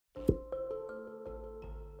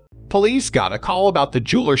police got a call about the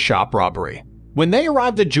jeweler shop robbery. When they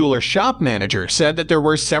arrived, the jeweler shop manager said that there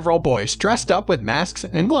were several boys dressed up with masks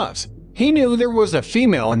and gloves. He knew there was a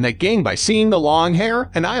female in the gang by seeing the long hair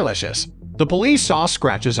and eyelashes. The police saw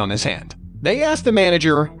scratches on his hand. They asked the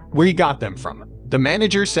manager where he got them from. The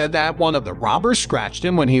manager said that one of the robbers scratched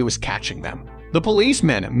him when he was catching them. The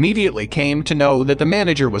policemen immediately came to know that the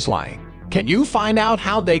manager was lying. Can you find out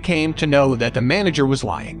how they came to know that the manager was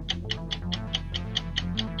lying?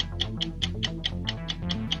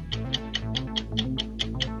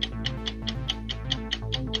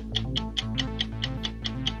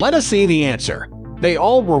 Let us see the answer. They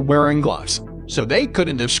all were wearing gloves, so they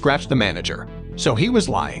couldn't have scratched the manager. So he was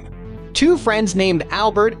lying. Two friends named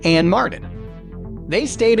Albert and Martin. They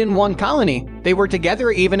stayed in one colony. They were together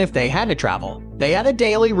even if they had to travel. They had a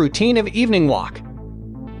daily routine of evening walk.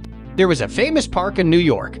 There was a famous park in New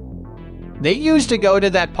York. They used to go to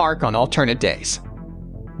that park on alternate days.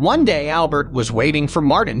 One day, Albert was waiting for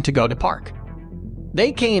Martin to go to park.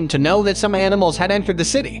 They came to know that some animals had entered the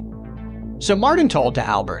city. So Martin told to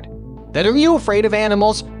Albert, "That are you afraid of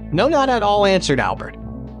animals?" "No, not at all," answered Albert.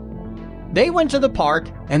 They went to the park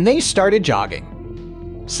and they started jogging.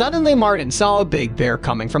 Suddenly, Martin saw a big bear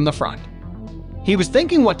coming from the front. He was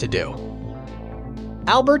thinking what to do.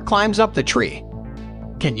 Albert climbs up the tree.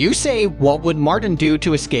 Can you say what would Martin do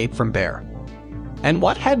to escape from bear? And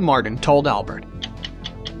what had Martin told Albert?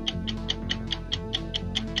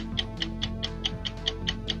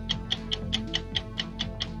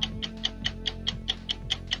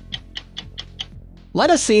 Let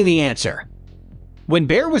us see the answer. When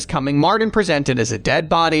bear was coming, Martin presented as a dead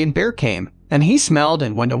body and bear came, and he smelled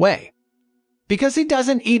and went away. Because he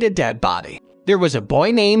doesn't eat a dead body. There was a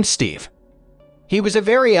boy named Steve. He was a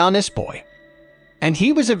very honest boy. And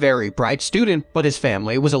he was a very bright student, but his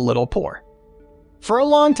family was a little poor. For a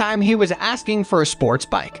long time, he was asking for a sports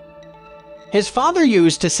bike. His father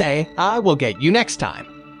used to say, "I will get you next time."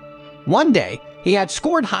 One day, he had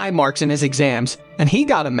scored high marks in his exams, and he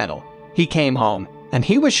got a medal. He came home, and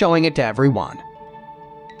he was showing it to everyone.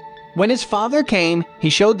 When his father came, he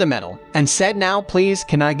showed the medal and said, "Now please,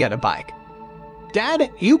 can I get a bike?" "Dad,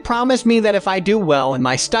 you promised me that if I do well in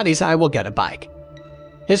my studies, I will get a bike."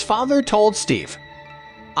 His father told Steve,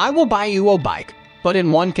 "I will buy you a bike, but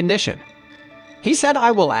in one condition." He said,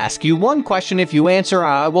 "I will ask you one question. If you answer,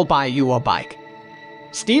 I will buy you a bike."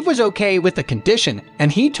 Steve was okay with the condition,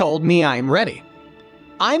 and he told me, "I'm ready.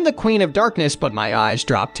 I'm the queen of darkness," but my eyes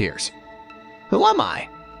dropped tears. Who am I?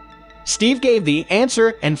 Steve gave the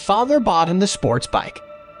answer, and father bought him the sports bike.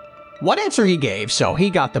 What answer he gave, so he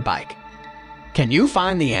got the bike. Can you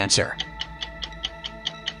find the answer?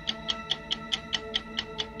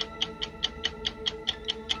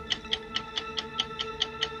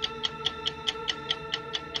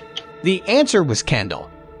 The answer was Kendall,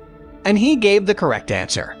 and he gave the correct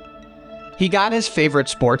answer. He got his favorite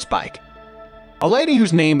sports bike. A lady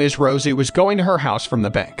whose name is Rosie was going to her house from the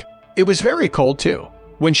bank. It was very cold too.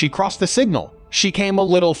 When she crossed the signal, she came a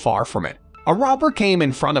little far from it. A robber came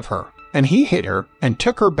in front of her, and he hit her and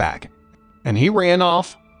took her bag. And he ran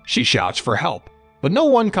off. She shouts for help, but no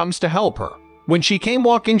one comes to help her. When she came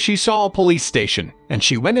walking, she saw a police station, and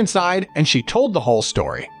she went inside and she told the whole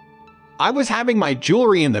story. "I was having my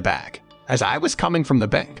jewelry in the bag as I was coming from the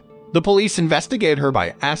bank." The police investigated her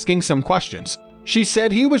by asking some questions. She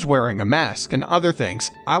said he was wearing a mask and other things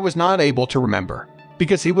I was not able to remember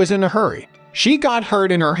because he was in a hurry. She got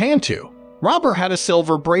hurt in her hand too. Robber had a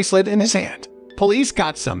silver bracelet in his hand. Police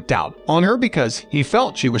got some doubt on her because he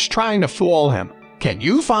felt she was trying to fool him. Can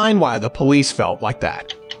you find why the police felt like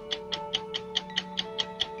that?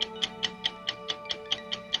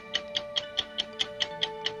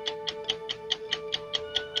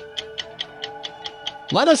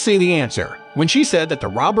 Let us see the answer. When she said that the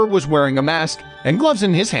robber was wearing a mask and gloves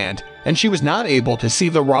in his hand, and she was not able to see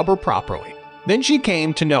the robber properly. Then she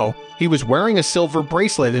came to know he was wearing a silver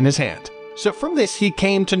bracelet in his hand. So from this, he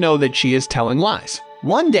came to know that she is telling lies.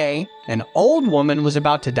 One day, an old woman was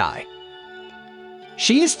about to die.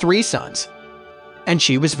 She has 3 sons, and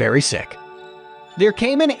she was very sick. There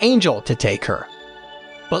came an angel to take her.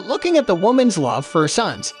 But looking at the woman's love for her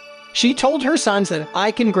sons, she told her sons that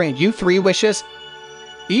I can grant you 3 wishes.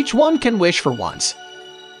 Each one can wish for once,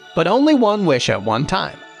 but only one wish at one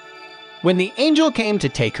time. When the angel came to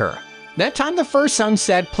take her, that time the first son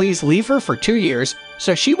said, "Please leave her for 2 years,"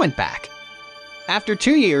 so she went back. After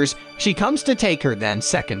 2 years, she comes to take her, then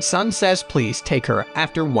second son says, "Please take her,"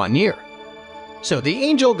 after 1 year. So the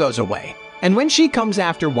angel goes away, and when she comes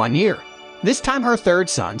after 1 year, this time her third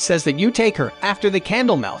son says that you take her after the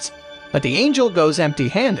candle melts, but the angel goes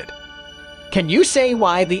empty-handed. Can you say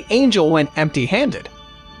why the angel went empty-handed?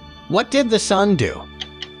 What did the son do?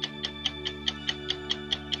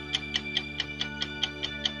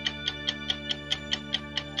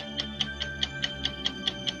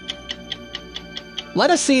 Let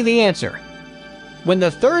us see the answer. When the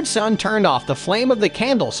third son turned off the flame of the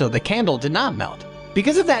candle so the candle did not melt,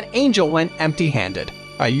 because of that angel went empty-handed.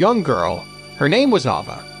 A young girl, her name was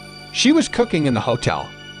Ava. She was cooking in the hotel.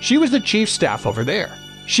 She was the chief staff over there.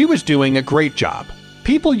 She was doing a great job.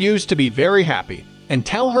 People used to be very happy and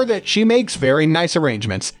tell her that she makes very nice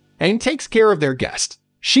arrangements and takes care of their guests.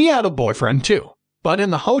 She had a boyfriend too. But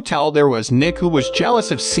in the hotel there was Nick, who was jealous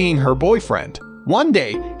of seeing her boyfriend. One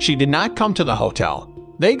day, she did not come to the hotel.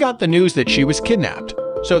 They got the news that she was kidnapped,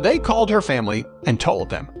 so they called her family and told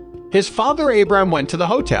them. His father Abraham went to the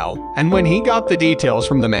hotel, and when he got the details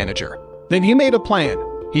from the manager, then he made a plan.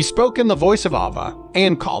 He spoke in the voice of Ava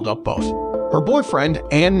and called up both her boyfriend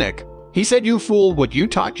and Nick. He said, "You fool, what you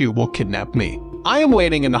taught you will kidnap me. I am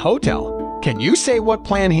waiting in the hotel. Can you say what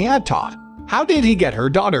plan he had taught? How did he get her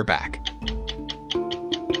daughter back?"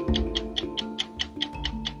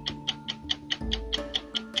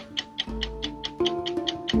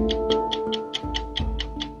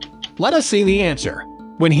 Let us see the answer.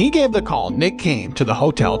 When he gave the call, Nick came to the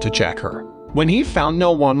hotel to check her. When he found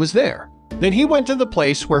no one was there, then he went to the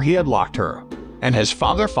place where he had locked her, and his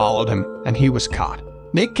father followed him, and he was caught.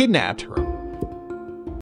 Nick kidnapped her